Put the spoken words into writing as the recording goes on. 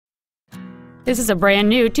This is a brand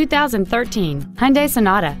new 2013 Hyundai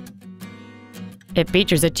Sonata. It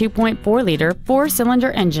features a 2.4-liter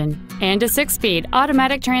four-cylinder engine and a 6-speed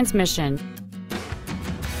automatic transmission.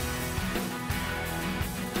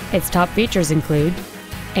 Its top features include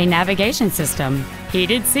a navigation system,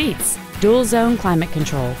 heated seats, dual-zone climate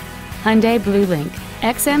control, Hyundai BlueLink,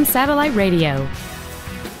 XM satellite radio,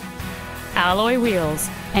 alloy wheels,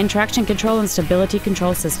 and traction control and stability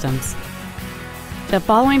control systems. The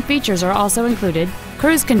following features are also included: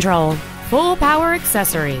 cruise control, full power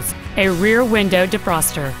accessories, a rear window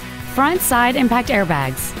defroster, front side impact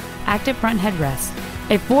airbags, active front headrest,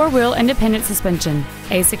 a four-wheel independent suspension,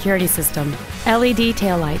 a security system, LED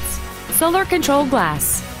taillights, solar control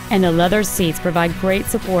glass, and the leather seats provide great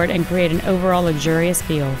support and create an overall luxurious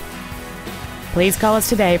feel. Please call us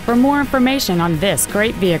today for more information on this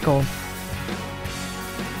great vehicle.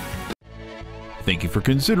 Thank you for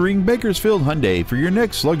considering Bakersfield Hyundai for your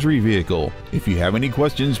next luxury vehicle. If you have any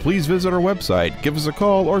questions, please visit our website, give us a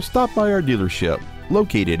call, or stop by our dealership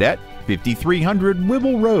located at 5300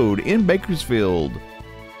 Whipple Road in Bakersfield.